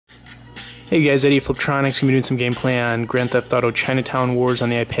Hey guys, Eddie Fliptroniks. I'm doing some gameplay on Grand Theft Auto Chinatown Wars on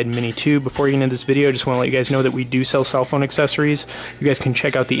the iPad Mini 2. Before you get into this video, I just want to let you guys know that we do sell cell phone accessories. You guys can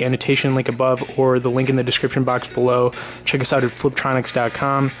check out the annotation link above or the link in the description box below. Check us out at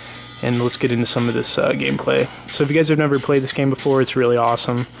fliptroniks.com, and let's get into some of this gameplay. So if you guys have never played this game before, it's really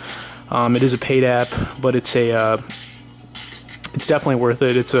awesome. It is a paid app, but it's definitely worth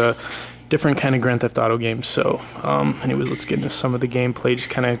it. It's a different kind of Grand Theft Auto game. So anyways, let's get into some of the gameplay. Just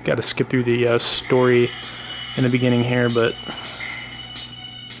kind of got to skip through the story in the beginning here, but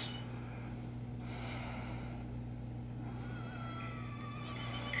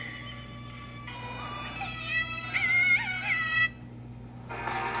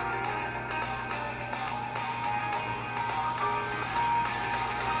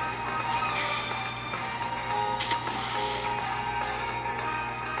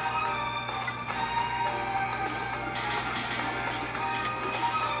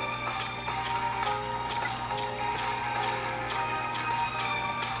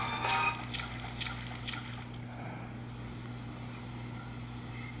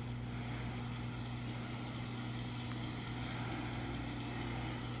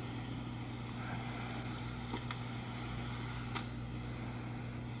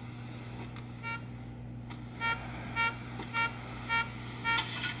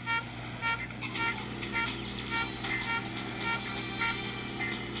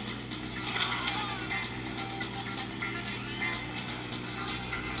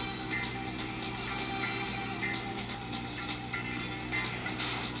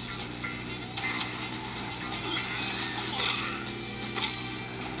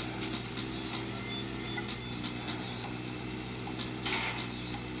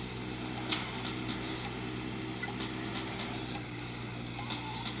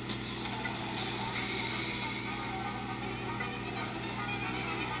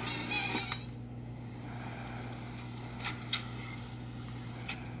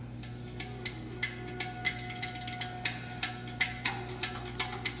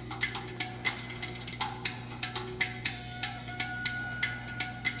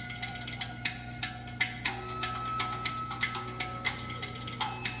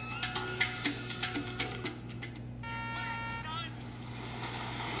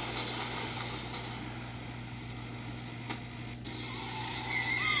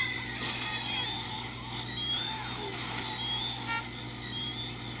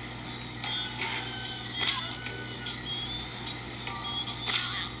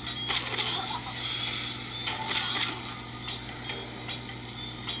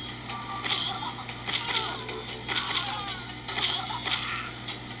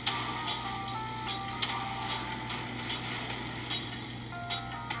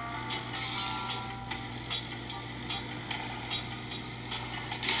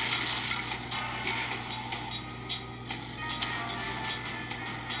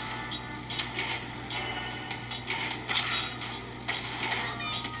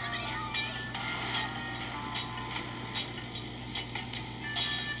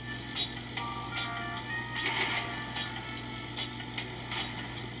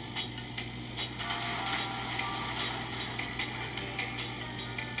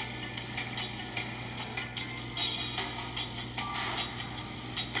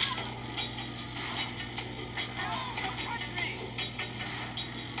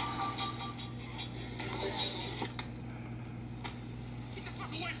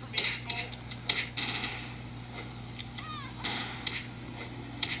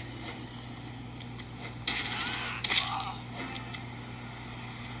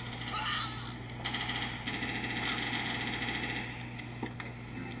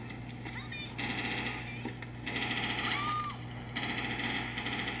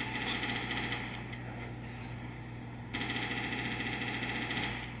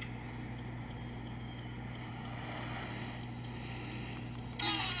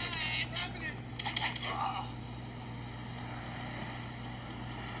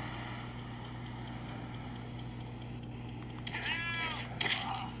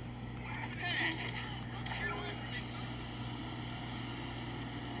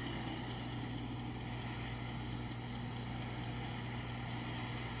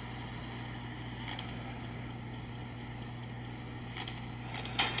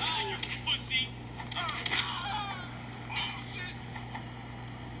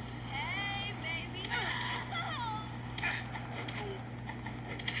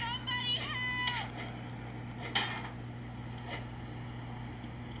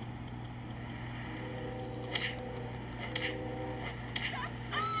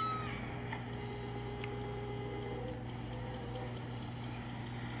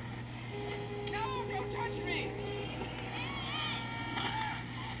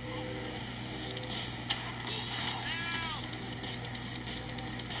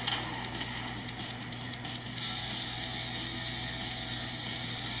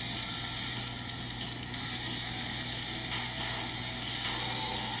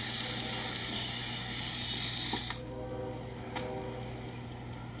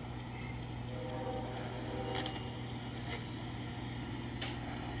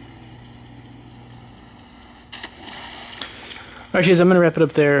Alright guys, I'm going to wrap it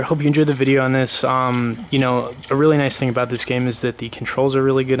up there. Hope you enjoyed the video on this. You know, a really nice thing about this game is that the controls are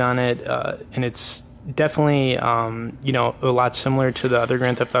really good on it, and it's definitely, you know, a lot similar to the other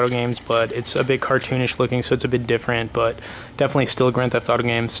Grand Theft Auto games, but it's a bit cartoonish looking, so it's a bit different, but definitely still a Grand Theft Auto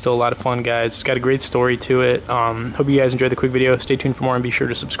game. Still a lot of fun, guys. It's got a great story to it. Hope you guys enjoyed the quick video. Stay tuned for more and be sure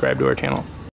to subscribe to our channel.